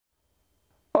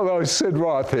Hello, Sid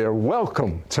Roth here.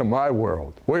 Welcome to my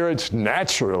world, where it's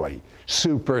naturally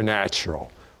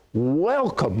supernatural.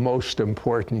 Welcome, most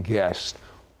important guest,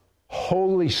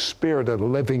 Holy Spirit of the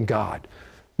living God.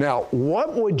 Now,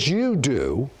 what would you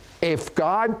do if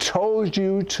God told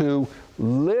you to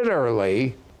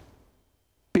literally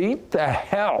beat the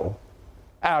hell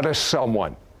out of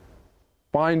someone?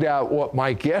 Find out what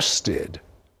my guest did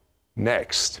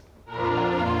next.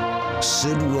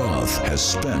 Sid Roth has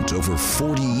spent over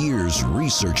 40 years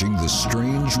researching the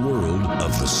strange world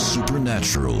of the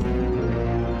supernatural.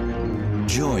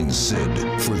 Join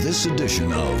Sid for this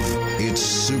edition of It's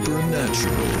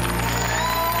Supernatural.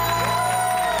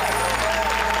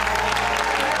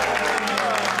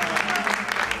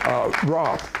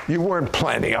 Roth, you weren't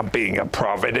planning on being a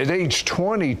prophet. At age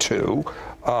 22,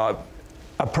 a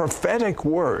prophetic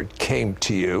word came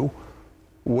to you,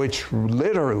 which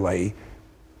literally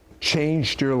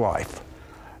changed your life.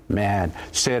 Man,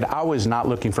 Sid, I was not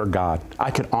looking for God. I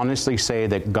could honestly say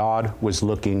that God was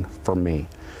looking for me.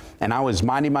 And I was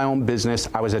minding my own business.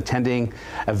 I was attending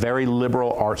a very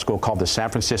liberal art school called the San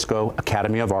Francisco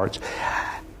Academy of Arts.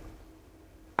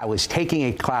 I was taking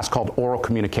a class called Oral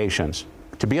Communications.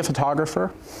 To be a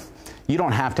photographer, you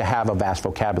don't have to have a vast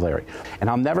vocabulary. And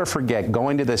I'll never forget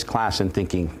going to this class and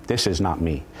thinking, this is not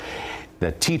me.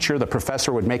 The teacher, the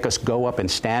professor would make us go up and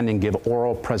stand and give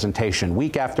oral presentation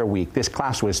week after week. This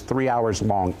class was 3 hours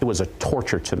long. It was a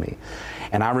torture to me.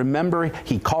 And I remember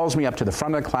he calls me up to the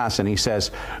front of the class and he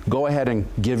says, go ahead and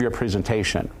give your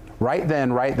presentation. Right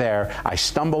then, right there, I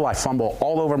stumble, I fumble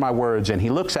all over my words, and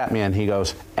he looks at me and he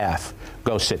goes, F,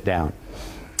 go sit down.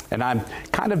 And I'm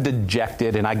kind of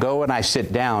dejected, and I go and I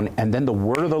sit down, and then the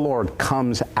word of the Lord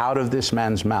comes out of this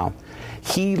man's mouth.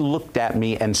 He looked at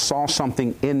me and saw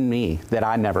something in me that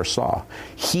I never saw.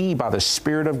 He, by the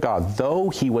Spirit of God, though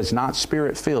he was not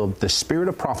Spirit-filled, the Spirit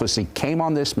of prophecy came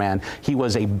on this man. He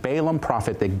was a Balaam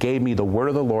prophet that gave me the word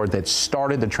of the Lord that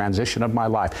started the transition of my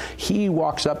life. He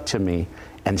walks up to me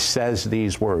and says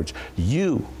these words,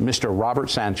 you, Mr. Robert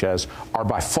Sanchez, are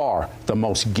by far the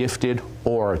most gifted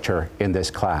orator in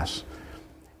this class.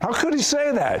 How could he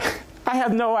say that? I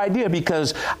have no idea,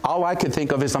 because all I can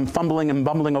think of is I'm fumbling and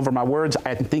bumbling over my words.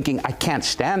 I'm thinking I can't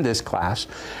stand this class.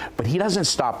 But he doesn't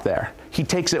stop there. He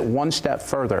takes it one step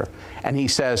further, and he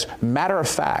says, matter of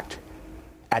fact,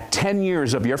 at 10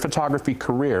 years of your photography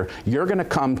career, you're going to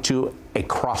come to a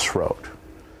crossroad.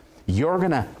 You're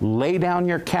going to lay down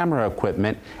your camera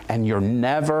equipment, and you're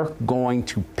never going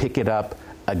to pick it up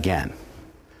again.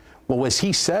 Well, as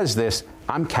he says this,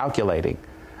 I'm calculating.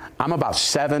 I'm about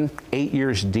 7, 8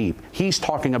 years deep. He's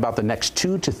talking about the next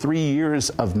 2 to 3 years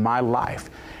of my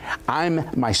life. I'm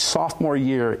my sophomore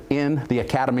year in the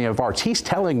Academy of Arts. He's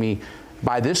telling me,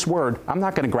 by this word, I'm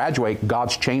not going to graduate.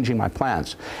 God's changing my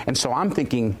plans. And so I'm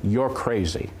thinking, you're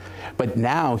crazy. But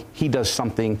now he does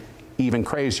something even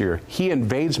crazier. He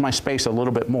invades my space a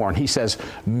little bit more, and he says,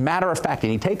 matter of fact,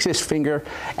 and he takes his finger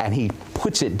and he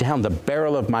puts it down the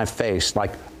barrel of my face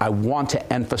like, I want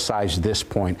to emphasize this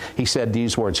point. He said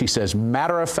these words. He says,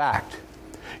 matter of fact,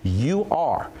 you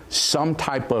are some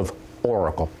type of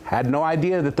oracle. Had no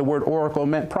idea that the word oracle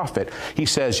meant prophet. He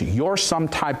says, you're some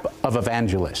type of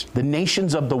evangelist. The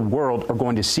nations of the world are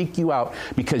going to seek you out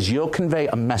because you'll convey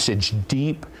a message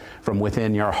deep from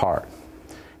within your heart.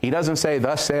 He doesn't say,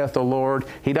 thus saith the Lord.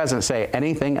 He doesn't say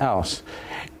anything else.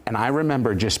 And I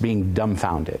remember just being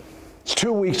dumbfounded.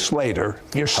 2 weeks later,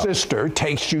 your sister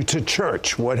takes you to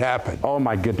church. What happened? Oh,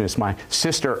 my goodness. My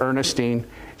sister, Ernestine,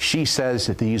 she says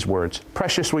these words,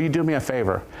 Precious, will you do me a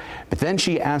favor? But then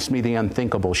she asked me the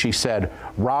unthinkable. She said,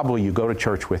 Rob, will you go to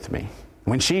church with me?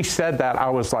 When she said that, I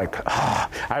was like, I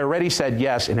already said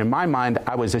yes. And in my mind,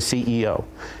 I was a CEO.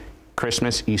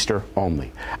 Christmas, Easter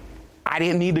only. I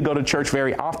didn't need to go to church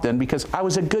very often because I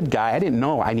was a good guy. I didn't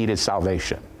know I needed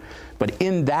salvation. But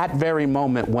in that very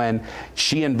moment when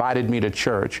she invited me to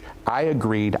church, I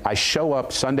agreed. I show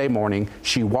up Sunday morning.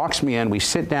 She walks me in. We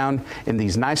sit down in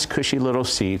these nice, cushy little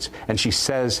seats, and she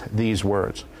says these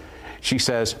words. She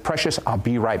says, Precious, I'll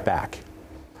be right back.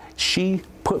 She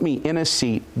put me in a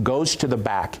seat, goes to the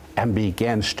back, and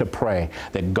begins to pray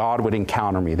that God would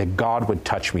encounter me, that God would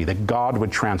touch me, that God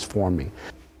would transform me.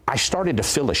 I started to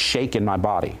feel a shake in my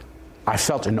body. I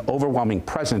felt an overwhelming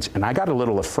presence, and I got a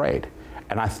little afraid.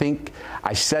 And I think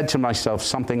I said to myself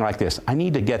something like this, I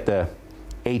need to get the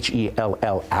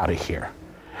H-E-L-L out of here.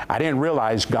 I didn't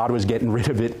realize God was getting rid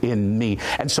of it in me.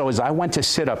 And so as I went to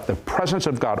sit up, the presence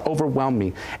of God overwhelmed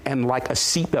me, and like a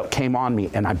seatbelt came on me,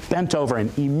 and I bent over,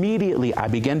 and immediately I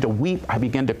began to weep. I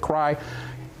began to cry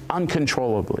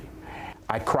uncontrollably.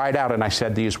 I cried out and I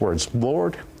said these words,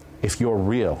 Lord, if you're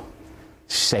real,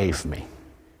 save me.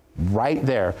 Right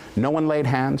there. No one laid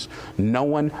hands. No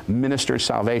one ministered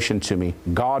salvation to me.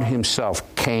 God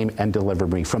himself came and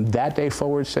delivered me. From that day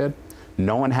forward, Sid,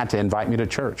 no one had to invite me to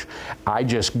church. I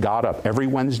just got up every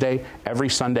Wednesday, every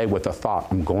Sunday with the thought,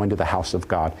 I'm going to the house of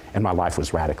God, and my life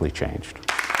was radically changed.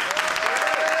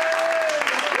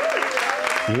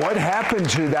 What happened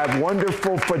to that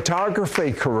wonderful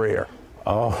photography career?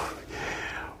 Oh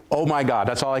my God,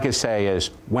 that's all I can say is,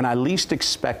 when I least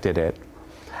expected it,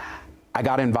 I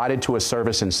got invited to a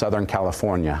service in Southern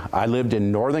California. I lived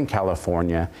in Northern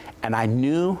California, and I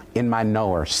knew in my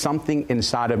knower, something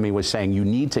inside of me was saying, you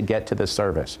need to get to the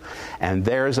service. And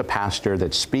there's a pastor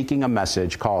that's speaking a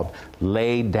message called,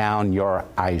 Lay Down Your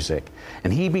Isaac.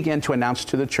 And he began to announce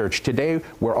to the church, today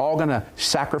we're all going to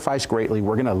sacrifice greatly.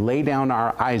 We're going to lay down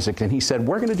our Isaac. And he said,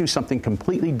 we're going to do something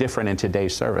completely different in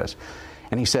today's service.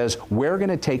 And he says, we're going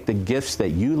to take the gifts that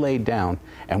you laid down,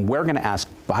 and we're going to ask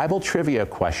Bible trivia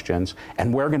questions,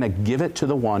 and we're going to give it to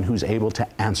the one who's able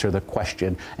to answer the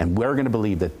question, and we're going to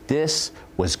believe that this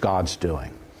was God's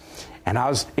doing. And I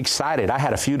was excited. I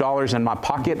had a few dollars in my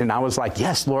pocket, and I was like,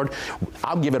 yes, Lord,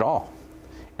 I'll give it all.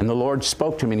 And the Lord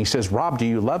spoke to me, and he says, Rob, do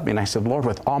you love me? And I said, Lord,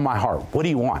 with all my heart. What do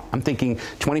you want? I'm thinking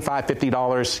 $25,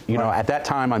 $50. You know, at that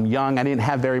time, I'm young. I didn't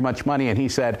have very much money. And he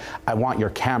said, I want your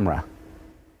camera.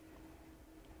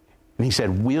 And he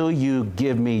said, will you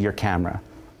give me your camera?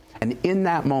 And in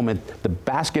that moment, the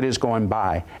basket is going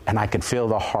by, and I could feel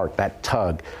the heart, that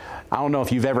tug. I don't know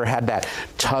if you've ever had that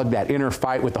tug, that inner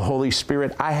fight with the Holy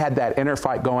Spirit. I had that inner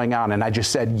fight going on, and I just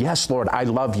said, yes, Lord, I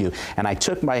love you. And I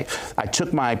took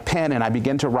my pen, and I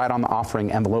began to write on the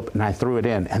offering envelope, and I threw it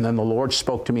in. And then the Lord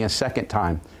spoke to me a second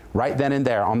time, right then and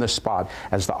there on the spot,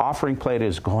 as the offering plate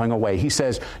is going away. He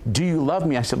says, do you love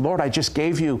me? I said, Lord, I just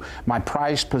gave you my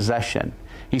prized possession.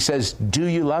 He says, do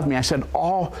you love me? I said,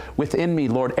 all within me,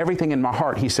 Lord, everything in my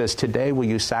heart. He says, today will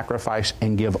you sacrifice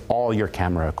and give all your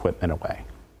camera equipment away?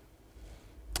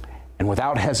 And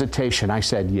without hesitation, I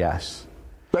said yes.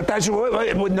 But that's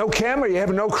with no camera, you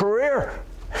have no career.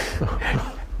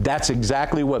 That's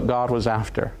exactly what God was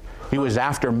after. He was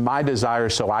after my desire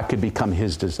so I could become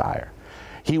his desire.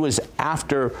 He was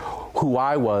after who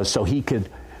I was so he could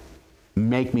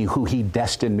make me who he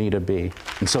destined me to be.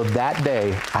 And so that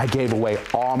day, I gave away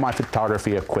all my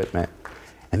photography equipment.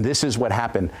 And this is what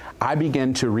happened. I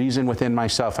began to reason within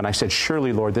myself, and I said,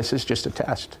 surely, Lord, this is just a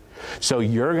test. So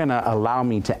you're going to allow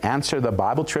me to answer the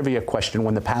Bible trivia question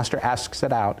when the pastor asks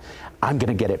it out. I'm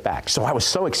going to get it back. So I was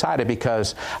so excited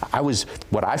because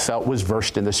what I felt was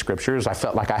versed in the scriptures. I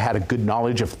felt like I had a good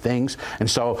knowledge of things. And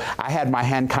so I had my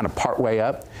hand kind of part way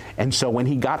up. And so when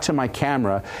he got to my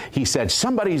camera, he said,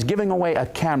 somebody's giving away a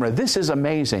camera. This is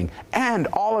amazing. And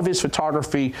all of his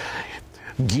photography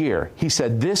gear. He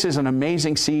said, this is an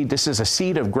amazing seed. This is a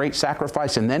seed of great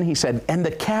sacrifice. And then he said, and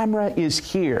the camera is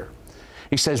here.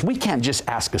 He says, we can't just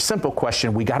ask a simple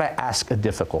question. We got to ask a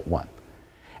difficult one.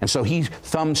 And so he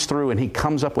thumbs through and he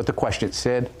comes up with the question.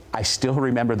 Sid, I still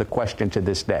remember the question to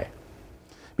this day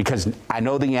because I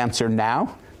know the answer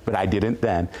now, but I didn't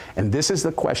then. And this is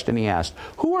the question he asked.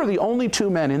 Who are the only two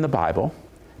men in the Bible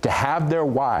to have their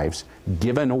wives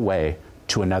given away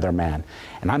to another man?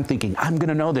 And I'm thinking, I'm going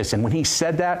to know this. And when he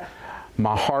said that,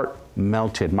 my heart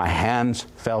melted. My hands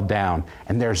fell down.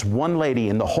 And there's one lady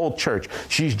in the whole church.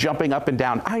 She's jumping up and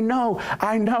down. I know.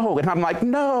 And I'm like,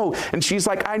 no. And she's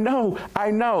like, I know.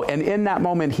 And in that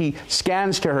moment, he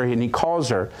scans to her and he calls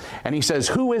her and he says,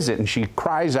 who is it? And she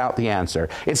cries out the answer.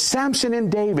 It's Samson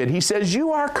and David. He says,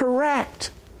 you are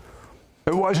correct.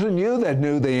 It wasn't you that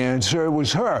knew the answer. It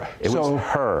was her. It was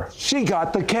her. She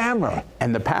got the camera.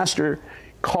 And the pastor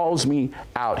calls me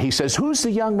out. He says, who's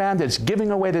the young man that's giving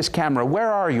away this camera?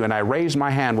 Where are you? And I raise my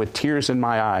hand with tears in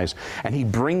my eyes. And he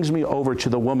brings me over to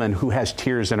the woman who has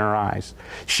tears in her eyes.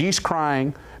 She's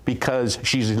crying because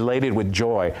she's elated with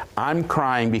joy. I'm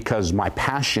crying because my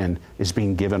passion is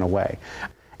being given away.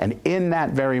 And in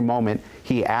that very moment,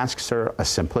 he asks her a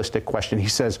simplistic question. He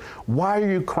says, why are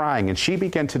you crying? And she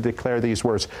began to declare these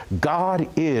words, God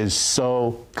is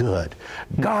so good.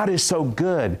 God is so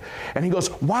good. And he goes,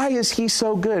 why is he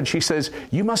so good? She says,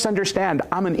 you must understand,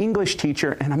 I'm an English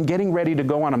teacher and I'm getting ready to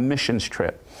go on a missions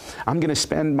trip. I'm going to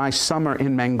spend my summer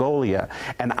in Mongolia.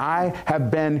 And I have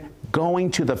been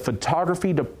going to the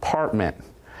photography department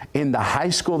in the high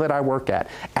school that I work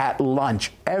at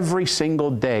lunch every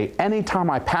single day. Anytime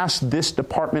I pass this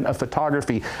department of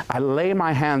photography, I lay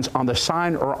my hands on the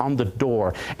sign or on the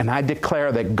door, and I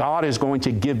declare that God is going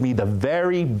to give me the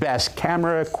very best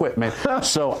camera equipment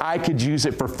so I could use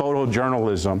it for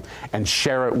photojournalism and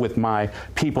share it with my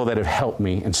people that have helped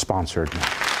me and sponsored me.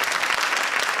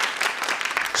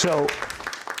 So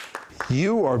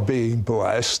You are being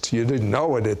blessed. You didn't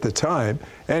know it at the time.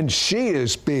 And she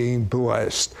is being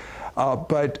blessed.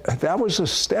 But that was a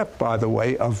step, by the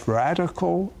way, of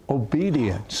radical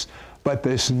obedience. But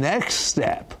this next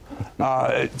step,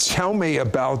 tell me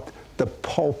about the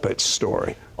pulpit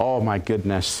story. Oh, my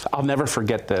goodness. I'll never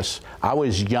forget this. I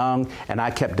was young, and I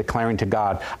kept declaring to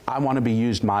God, I want to be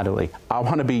used mightily. I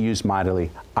want to be used mightily.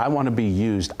 I want to be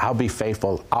used. I'll be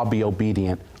faithful. I'll be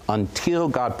obedient. Until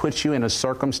God puts you in a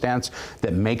circumstance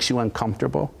that makes you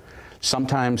uncomfortable,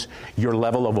 sometimes your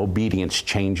level of obedience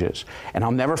changes. And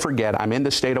I'll never forget, I'm in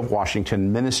the state of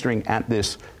Washington ministering at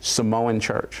this Samoan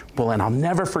church. Well, and I'll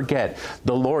never forget,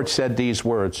 the Lord said these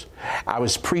words. I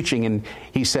was preaching, and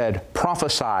He said,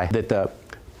 prophesy that the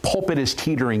pulpit is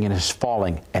teetering and is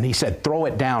falling. And He said, throw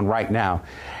it down right now.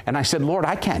 And I said, Lord,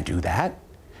 I can't do that.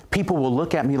 People will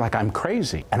look at me like I'm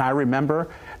crazy. And I remember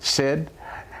Sid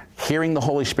hearing the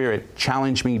Holy Spirit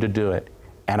challenge me to do it.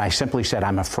 And I simply said,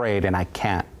 I'm afraid and I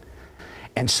can't.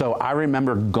 And so I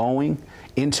remember going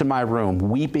into my room,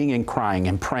 weeping and crying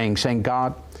and praying, saying,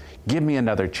 God, give me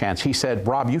another chance. He said,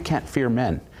 Rob, you can't fear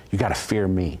men. You got to fear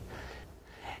me.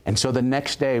 And so the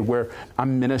next day, where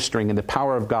I'm ministering and the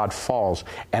power of God falls,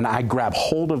 and I grab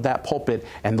hold of that pulpit,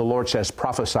 and the Lord says,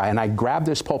 prophesy. And I grab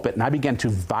this pulpit, and I began to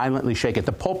violently shake it.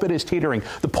 The pulpit is teetering.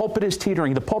 The pulpit is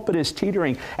teetering. The pulpit is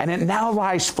teetering. And it now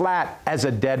lies flat as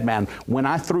a dead man. When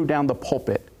I threw down the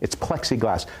pulpit, it's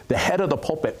plexiglass. The head of the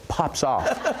pulpit pops off.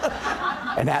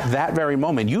 And at that very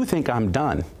moment, you think I'm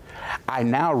done. I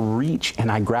now reach and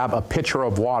I grab a pitcher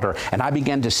of water, and I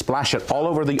begin to splash it all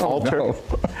over the altar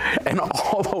and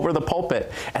all over the pulpit.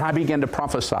 And I began to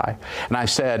prophesy. And I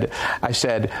said,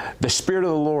 the Spirit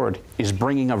of the Lord is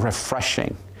bringing a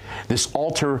refreshing. This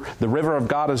altar, the river of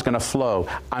God is going to flow.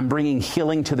 I'm bringing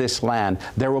healing to this land.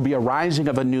 There will be a rising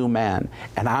of a new man,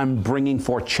 and I'm bringing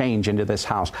forth change into this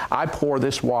house. I pour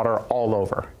this water all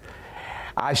over.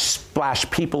 I splash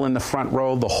people in the front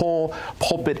row. The whole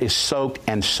pulpit is soaked,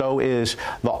 and so is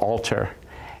the altar.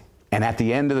 And at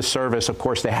the end of the service, of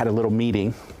course, they had a little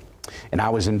meeting, and I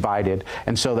was invited.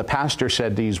 And so the pastor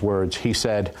said these words. He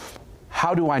said,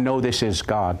 how do I know this is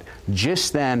God?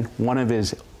 Just then, one of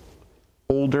his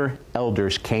older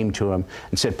elders came to him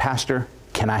and said, Pastor,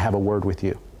 can I have a word with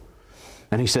you?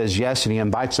 And he says, yes, and he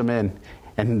invites him in.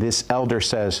 And this elder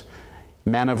says,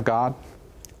 man of God,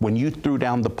 when you threw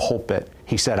down the pulpit,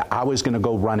 he said, I was going to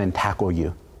go run and tackle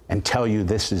you and tell you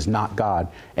this is not God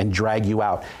and drag you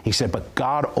out. He said, but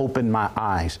God opened my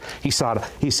eyes. He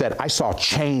said, I saw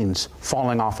chains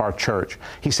falling off our church.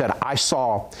 He said, I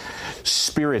saw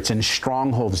spirits and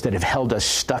strongholds that have held us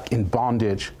stuck in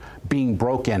bondage being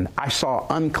broken. I saw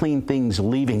unclean things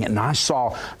leaving, and I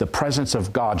saw the presence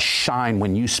of God shine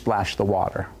when you splashed the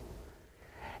water.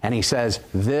 And he says,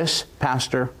 this,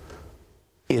 Pastor,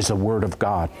 is a word of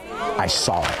God. I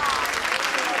saw it.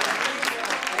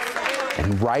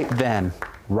 And right then,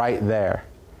 right there,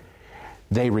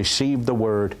 they received the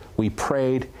word. We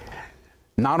prayed.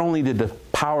 Not only did the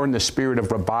power and the spirit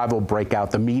of revival break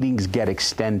out, the meetings get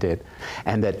extended,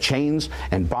 and that chains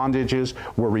and bondages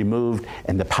were removed,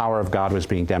 and the power of God was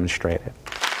being demonstrated.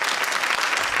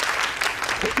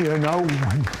 You know,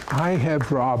 when I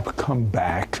have Rob come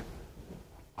back,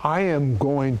 I am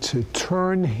going to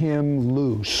turn him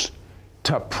loose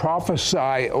to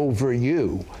prophesy over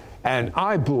you. And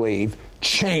I believe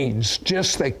chains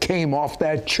just that came off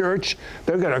that church,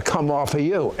 they're going to come off of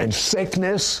you. And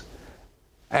sickness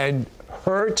and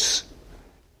hurts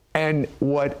and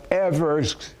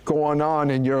whatever's going on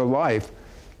in your life.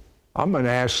 I'm going to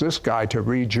ask this guy to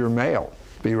read your mail.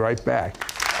 Be right back.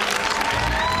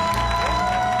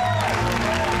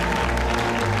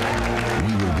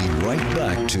 We will be right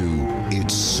back to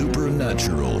It's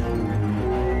Supernatural.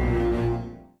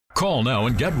 Call now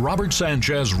and get Robert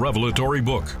Sanchez's revelatory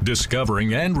book,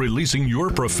 Discovering and Releasing Your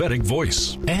Prophetic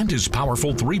Voice, and his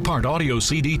powerful 3-part audio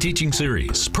CD teaching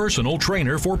series, Personal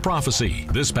Trainer for Prophecy.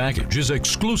 This package is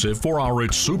exclusive for our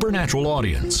It's Supernatural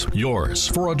audience. Yours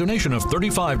for a donation of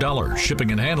 $35. Shipping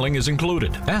and handling is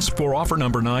included. Ask for offer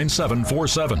number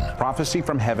 9747. Prophecy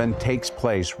from heaven takes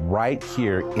place right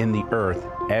here in the earth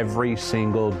every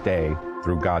single day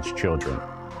through God's children.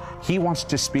 He wants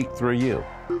to speak through you.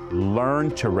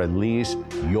 Learn to release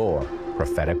your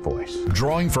prophetic voice.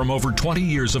 Drawing from over 20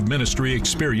 years of ministry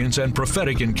experience and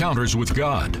prophetic encounters with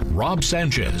God, Rob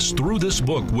Sanchez, through this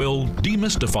book, will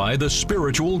demystify the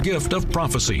spiritual gift of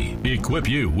prophecy, equip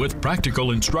you with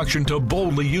practical instruction to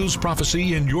boldly use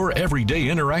prophecy in your everyday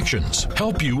interactions,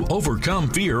 help you overcome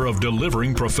fear of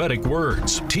delivering prophetic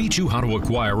words, teach you how to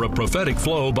acquire a prophetic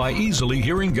flow by easily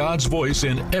hearing God's voice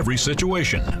in every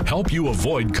situation, help you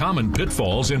avoid common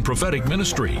pitfalls in prophetic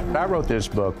ministry. I wrote this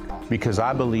book because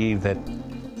I believe that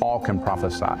all can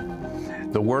prophesy.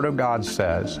 The Word of God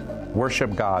says,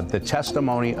 worship God. The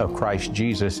testimony of Christ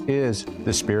Jesus is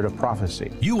the spirit of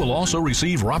prophecy. You will also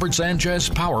receive Robert Sanchez's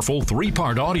powerful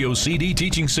 3-part audio CD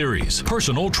teaching series,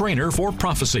 Personal Trainer for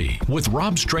Prophecy. With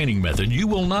Rob's training method, you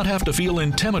will not have to feel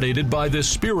intimidated by this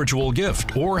spiritual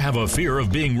gift or have a fear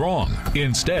of being wrong.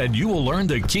 Instead, you will learn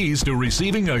the keys to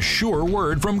receiving a sure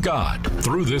word from God.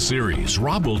 Through this series,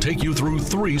 Rob will take you through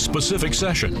 3 specific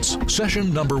sessions.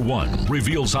 Session number 1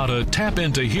 reveals how to tap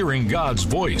into hearing God's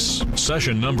voice.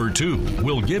 Session number 2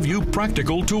 will give you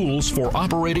practical tools for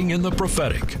operating in the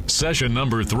prophetic. Session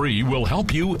number 3 will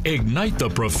help you ignite the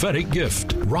prophetic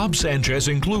gift. Rob Sanchez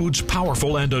includes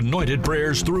powerful and anointed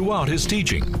prayers throughout his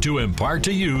teaching to impart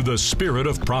to you the spirit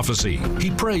of prophecy. He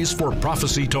prays for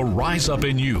prophecy to rise up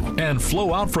in you and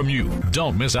flow out from you.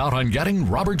 Don't miss out on getting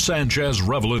Robert Sanchez's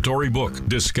revelatory book,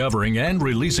 Discovering and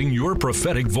Releasing Your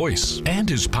Prophetic Voice, and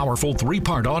his powerful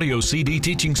 3-part audio CD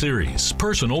teaching series,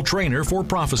 Personal Trainer for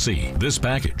Prophecy. This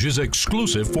package is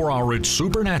exclusive for our It's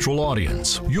Supernatural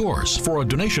audience. Yours for a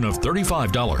donation of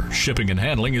 $35. Shipping and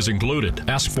handling is included.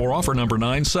 Ask for offer number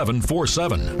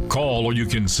 9747. Call or you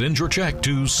can send your check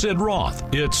to Sid Roth.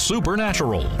 It's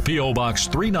Supernatural. P.O. Box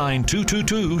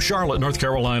 39222, Charlotte, North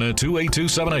Carolina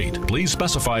 28278. Please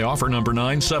specify offer number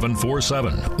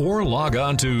 9747 or log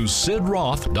on to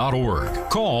sidroth.org.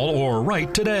 Call or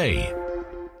write today.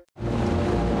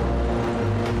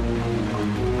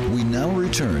 We now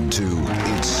return to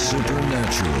It's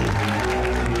Supernatural.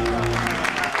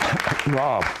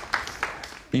 Rob,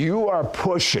 you are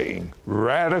pushing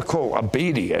radical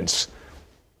obedience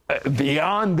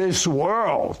beyond this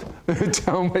world.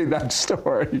 Tell me that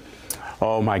story.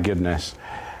 Oh, my goodness.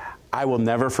 I will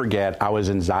never forget, I was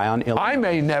in Zion, Illinois. I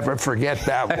may never forget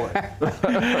that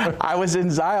one. I was in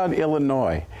Zion,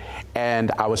 Illinois, and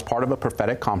I was part of a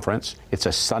prophetic conference. It's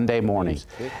a Sunday morning.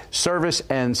 Service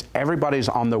ends, everybody's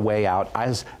on their way out. I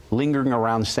was lingering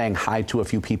around saying hi to a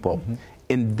few people. Mm-hmm.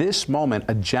 In this moment,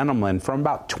 a gentleman from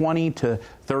about 20 to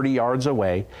 30 yards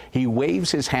away, he waves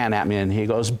his hand at me and he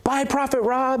goes, "Bye, Prophet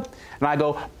Rob." And I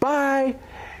go, "Bye."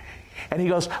 And he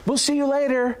goes, "We'll see you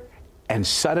later." And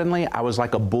suddenly, I was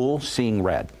like a bull seeing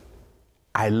red.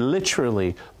 I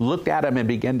literally looked at him and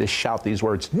began to shout these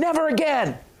words, "Never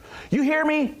again! You hear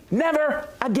me? Never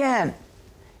again!"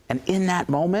 And in that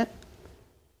moment,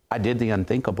 I did the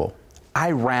unthinkable.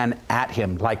 I ran at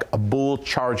him like a bull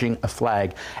charging a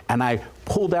flag, and I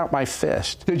pulled out my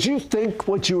fist. Did you think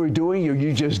what you were doing, or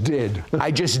you just did?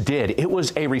 I just did. It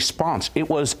was a response. It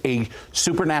was a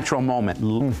supernatural moment.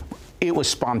 It was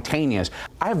spontaneous.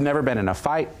 I've never been in a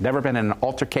fight, never been in an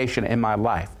altercation in my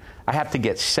life. I have to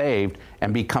get saved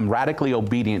and become radically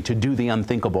obedient to do the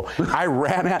unthinkable. I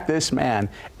ran at this man,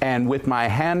 and with my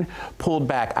hand pulled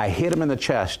back, I hit him in the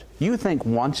chest. You think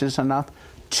once is enough?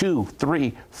 2,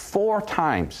 3, 4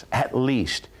 times at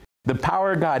least. The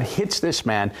power of God hits this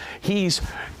man. He's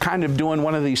kind of doing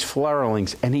one of these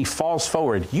flurlings, and he falls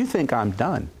forward. You think I'm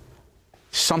done.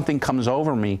 Something comes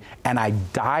over me, and I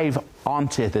dive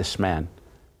onto this man.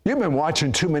 You've been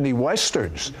watching too many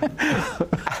Westerns.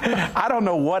 I don't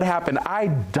know what happened. I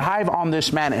dive on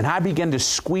this man, and I begin to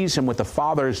squeeze him with the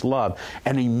Father's love,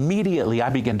 and immediately I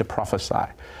begin to prophesy.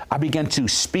 I begin to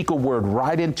speak a word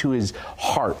right into his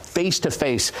heart, face to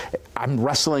face. I'm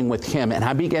wrestling with him, and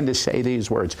I begin to say these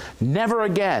words: "Never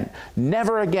again,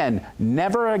 never again,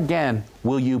 never again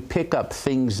will you pick up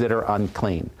things that are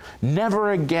unclean.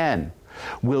 Never again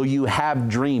will you have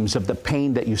dreams of the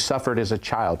pain that you suffered as a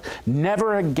child.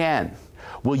 Never again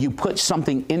will you put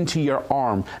something into your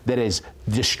arm that is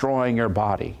destroying your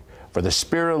body. For the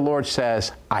Spirit of the Lord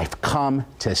says, I've come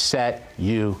to set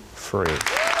you free."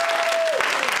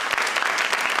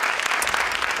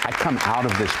 I come out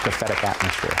of this prophetic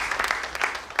atmosphere.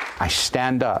 I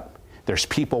stand up. There's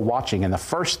people watching, and the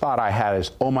first thought I had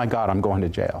is, "Oh my God, I'm going to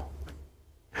jail."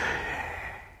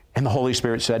 And the Holy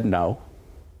Spirit said, "No."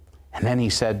 And then he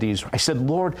said these, I said,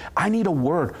 "Lord, I need a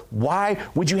word. Why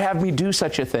would you have me do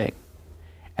such a thing?"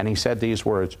 And he said these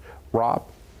words, "Rob,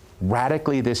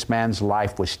 radically this man's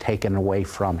life was taken away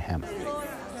from him."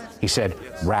 He said,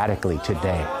 "Radically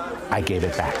today, I gave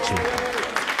it back to him."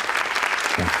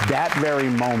 And that very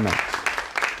moment,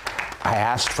 I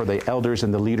asked for the elders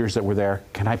and the leaders that were there,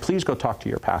 "Can I please go talk to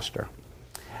your pastor?"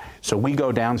 So we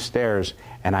go downstairs,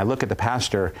 and I look at the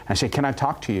pastor, and I say, "Can I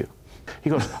talk to you?" He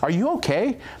goes, "Are you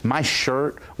okay?" My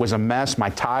shirt was a mess. My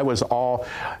tie was all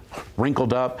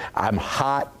wrinkled up. I'm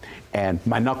hot, and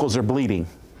my knuckles are bleeding.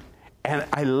 And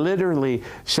I literally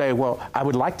say, "Well, I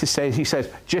would like to say," he says,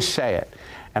 "Just say it."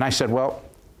 And I said, "Well,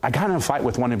 I got in a fight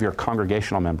with one of your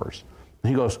congregational members." And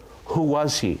he goes, "Who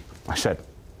was he?" I said,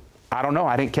 I don't know.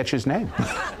 I didn't catch his name.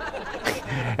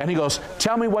 And he goes,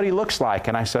 tell me what he looks like.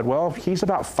 And I said, well, he's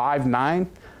about 5'9".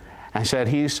 I said,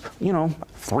 he's,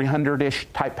 300-ish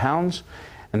type pounds.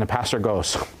 And the pastor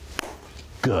goes,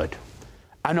 good.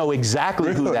 I know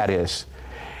exactly who that is.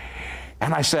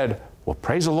 And I said, well,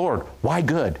 praise the Lord. Why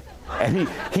good? And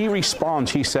he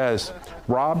responds, he says,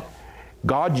 Rob,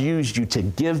 God used you to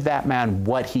give that man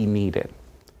what he needed.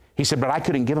 He said, but I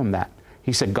couldn't give him that.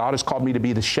 He said, God has called me to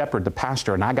be the shepherd, the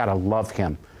pastor, and I got to love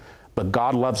him. But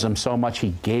God loves him so much,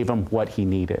 he gave him what he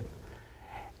needed.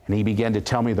 And he began to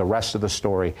tell me the rest of the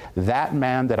story. That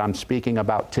man that I'm speaking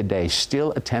about today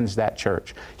still attends that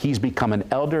church. He's become an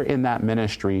elder in that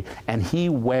ministry, and he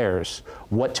wears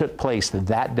what took place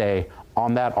that day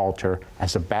on that altar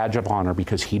as a badge of honor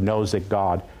because he knows that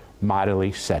God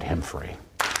mightily set him free.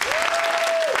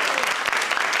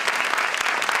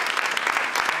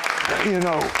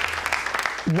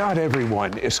 Not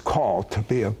everyone is called to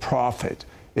be a prophet.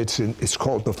 It's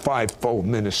called the fivefold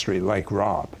ministry, like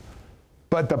Rob.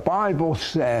 But the Bible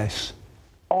says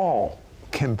all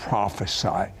can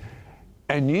prophesy.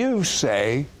 And you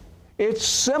say it's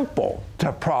simple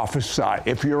to prophesy.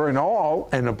 If you're an all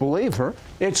and a believer,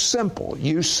 it's simple.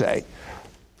 You say,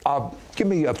 give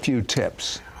me a few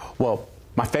tips. Well,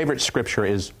 my favorite scripture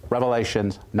is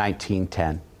Revelation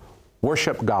 19:10.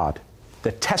 Worship God.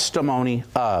 The testimony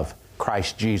of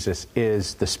Christ Jesus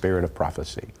is the spirit of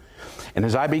prophecy. And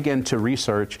as I began to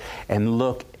research and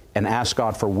look and ask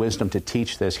God for wisdom to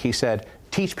teach this, he said,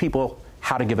 teach people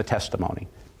how to give a testimony.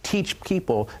 Teach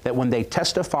people that when they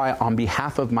testify on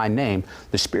behalf of my name,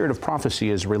 the spirit of prophecy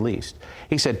is released.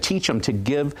 He said, teach them to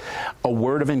give a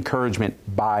word of encouragement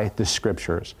by the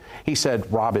scriptures. He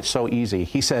said, Rob, it's so easy.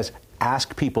 He says,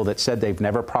 ask people that said they've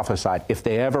never prophesied if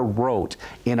they ever wrote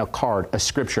in a card a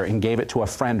scripture and gave it to a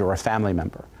friend or a family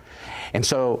member. And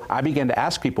so I began to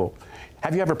ask people,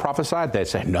 have you ever prophesied? They'd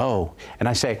say, no. And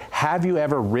I say, have you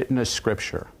ever written a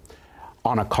scripture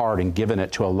on a card and given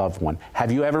it to a loved one?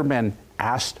 Have you ever been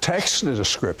asked? Texted a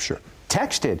scripture.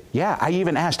 Texted, yeah. I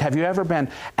even asked, have you ever been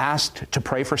asked to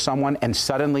pray for someone and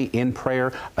suddenly in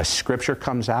prayer a scripture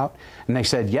comes out? And they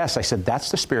said, yes. I said, that's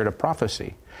the spirit of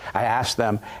prophecy. I asked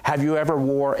them, have you ever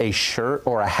wore a shirt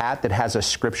or a hat that has a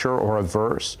scripture or a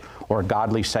verse or a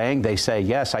godly saying? They say,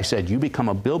 yes. I said, you become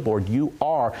a billboard. You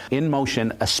are in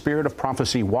motion, a spirit of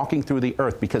prophecy walking through the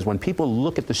earth, because when people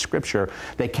look at the scripture,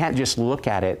 they can't just look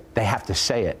at it. They have to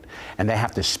say it and they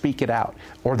have to speak it out,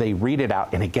 or they read it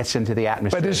out and it gets into the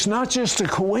atmosphere. But it's not just a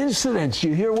coincidence.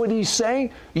 You hear what he's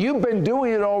saying? You've been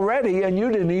doing it already and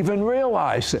you didn't even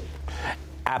realize it.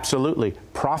 Absolutely.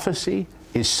 Prophecy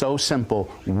is so simple.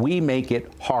 We make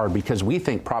it hard because we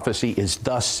think prophecy is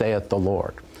thus saith the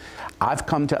Lord. I've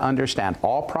come to understand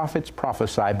all prophets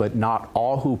prophesy, but not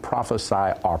all who prophesy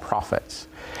are prophets.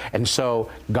 And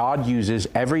so God uses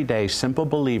everyday simple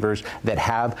believers that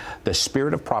have the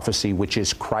spirit of prophecy, which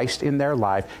is Christ in their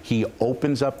life. He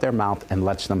opens up their mouth and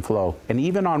lets them flow. And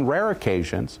even on rare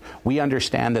occasions, we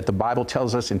understand that the Bible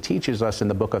tells us and teaches us in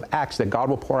the book of Acts that God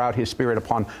will pour out his spirit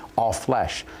upon all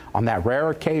flesh. On that rare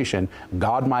occasion,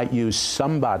 God might use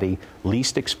somebody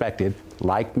least expected,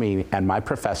 like me and my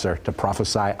professor, to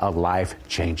prophesy a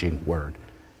life-changing word.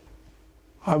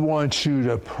 I want you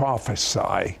to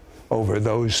prophesy over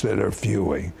those that are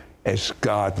viewing as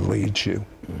God leads you.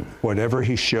 Whatever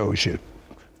he shows you,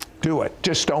 do it.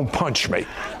 Just don't punch me.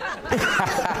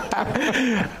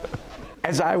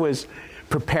 As I was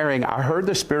preparing, I heard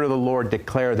the Spirit of the Lord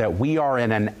declare that we are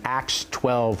in an Acts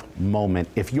 12 moment.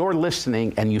 If you're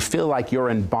listening and you feel like you're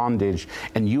in bondage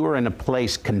and you are in a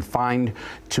place confined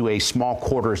to a small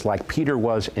quarters like Peter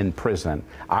was in prison,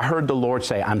 I heard the Lord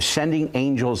say, I'm sending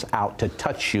angels out to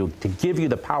touch you, to give you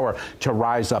the power to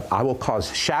rise up. I will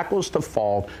cause shackles to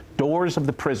fall, doors of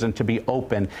the prison to be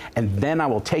open, and then I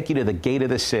will take you to the gate of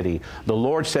the city. The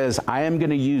Lord says, I am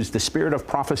going to use the spirit of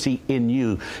prophecy in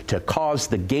you to cause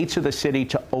the gates of the city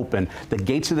to open, the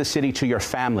gates of the city to your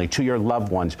family, to your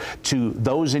loved ones, to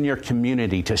those in your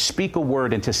community, to speak a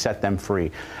word and to set them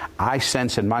free. I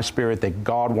sense in my spirit that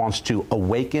God wants to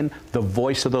awaken the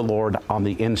voice of the Lord on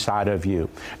the inside of you.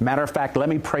 Matter of fact, let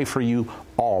me pray for you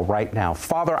all right now.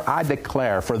 Father, I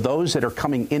declare for those that are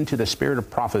coming into the spirit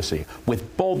of prophecy,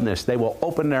 with boldness, they will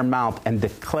open their mouth and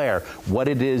declare what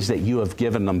it is that you have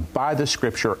given them by the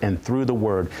scripture and through the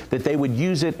word, that they would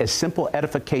use it as simple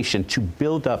edification to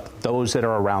build up those that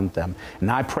are around them.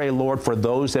 And I pray, Lord, for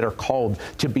those that are called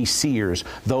to be seers,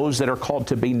 those that are called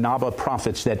to be Naba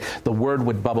prophets, that the word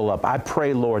would bubble up. I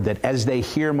pray, Lord, that as they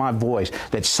hear my voice,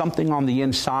 that something on the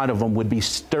inside of them would be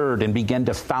stirred and begin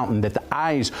to fountain, that the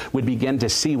eyes would begin to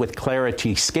see with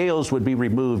clarity. Scales would be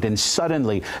removed, and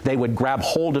suddenly they would grab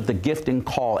hold of the gift and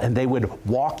call, and they would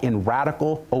walk in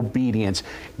radical obedience,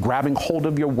 grabbing hold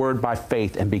of your word by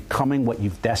faith and becoming what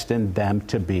you've destined them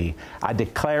to be. I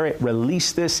declare it,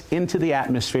 release this into the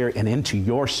atmosphere and into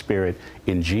your spirit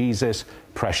in Jesus'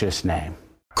 precious name.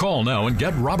 Call now and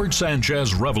get Robert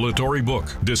Sanchez's revelatory book,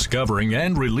 Discovering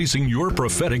and Releasing Your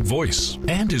Prophetic Voice,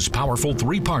 and his powerful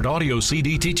 3-part audio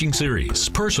CD teaching series,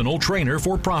 Personal Trainer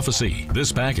for Prophecy.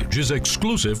 This package is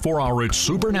exclusive for our It's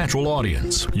Supernatural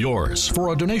audience. Yours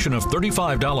for a donation of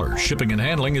 $35. Shipping and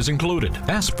handling is included.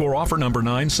 Ask for offer number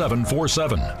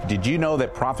 9747. Did you know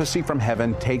that prophecy from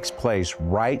heaven takes place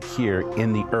right here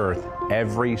in the earth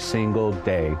every single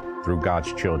day through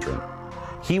God's children?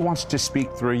 He wants to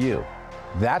speak through you.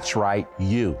 That's right,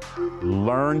 you.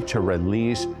 Learn to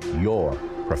release your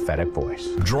prophetic voice.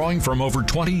 Drawing from over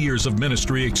 20 years of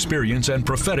ministry experience and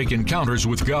prophetic encounters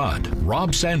with God,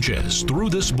 Rob Sanchez, through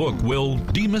this book, will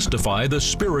demystify the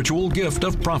spiritual gift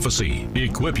of prophecy,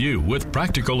 equip you with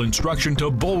practical instruction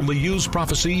to boldly use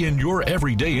prophecy in your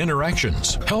everyday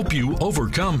interactions, help you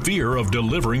overcome fear of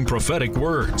delivering prophetic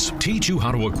words, teach you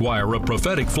how to acquire a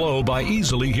prophetic flow by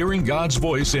easily hearing God's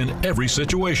voice in every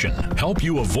situation, help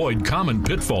you avoid common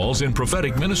pitfalls in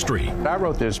prophetic ministry. I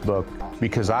wrote this book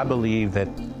because I believe that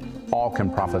all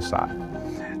can prophesy.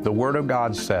 The Word of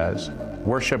God says,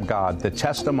 worship God. The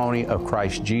testimony of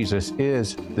Christ Jesus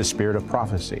is the spirit of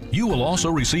prophecy. You will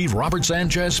also receive Robert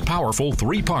Sanchez's powerful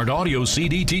 3-part audio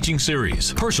CD teaching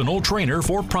series, Personal Trainer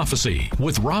for Prophecy.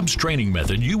 With Rob's training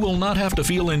method, you will not have to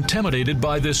feel intimidated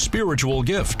by this spiritual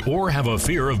gift or have a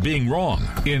fear of being wrong.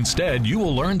 Instead, you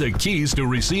will learn the keys to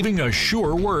receiving a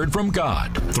sure word from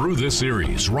God. Through this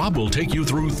series, Rob will take you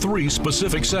through 3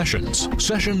 specific sessions.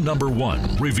 Session number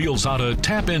 1 reveals how to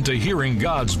tap into hearing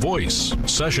God's voice.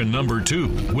 Session number 2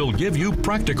 will give you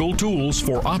practical tools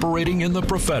for operating in the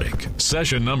prophetic.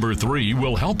 Session number 3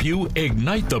 will help you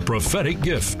ignite the prophetic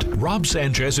gift. Rob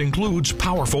Sanchez includes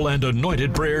powerful and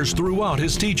anointed prayers throughout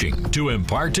his teaching to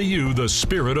impart to you the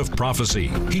spirit of prophecy.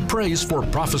 He prays for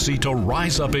prophecy to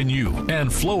rise up in you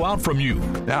and flow out from you.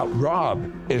 Now,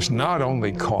 Rob is not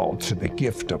only called to the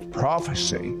gift of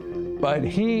prophecy, but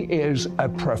he is a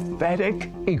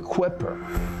prophetic equipper.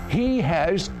 He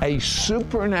has a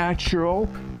supernatural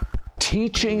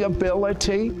teaching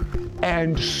ability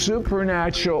and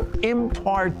supernatural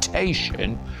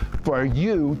impartation for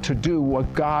you to do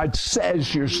what God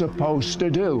says you're supposed to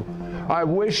do. I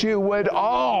wish you would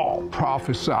all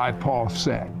prophesy, Paul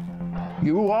said.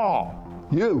 You all.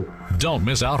 You. Don't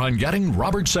miss out on getting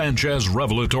Robert Sanchez's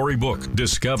revelatory book,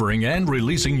 Discovering and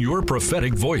Releasing Your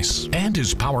Prophetic Voice, and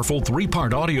his powerful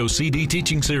 3-part audio CD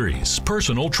teaching series,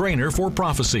 Personal Trainer for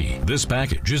Prophecy. This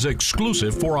package is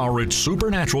exclusive for our It's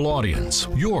Supernatural audience.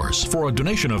 Yours for a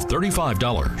donation of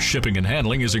 $35. Shipping and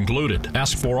handling is included.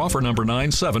 Ask for offer number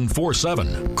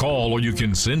 9747. Call or you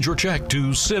can send your check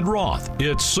to Sid Roth.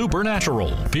 It's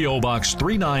Supernatural. P.O. Box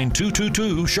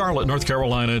 39222, Charlotte, North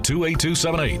Carolina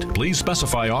 28278. Please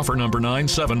specify offer number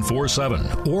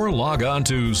 9747 or log on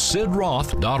to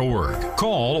sidroth.org.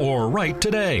 Call or write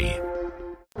today.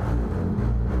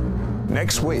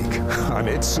 Next week on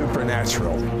It's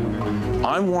Supernatural.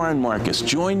 I'm Warren Marcus.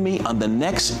 Join me on the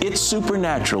next It's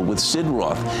Supernatural with Sid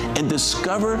Roth and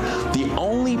discover the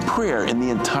only prayer in the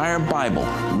entire Bible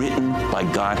written by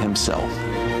God Himself.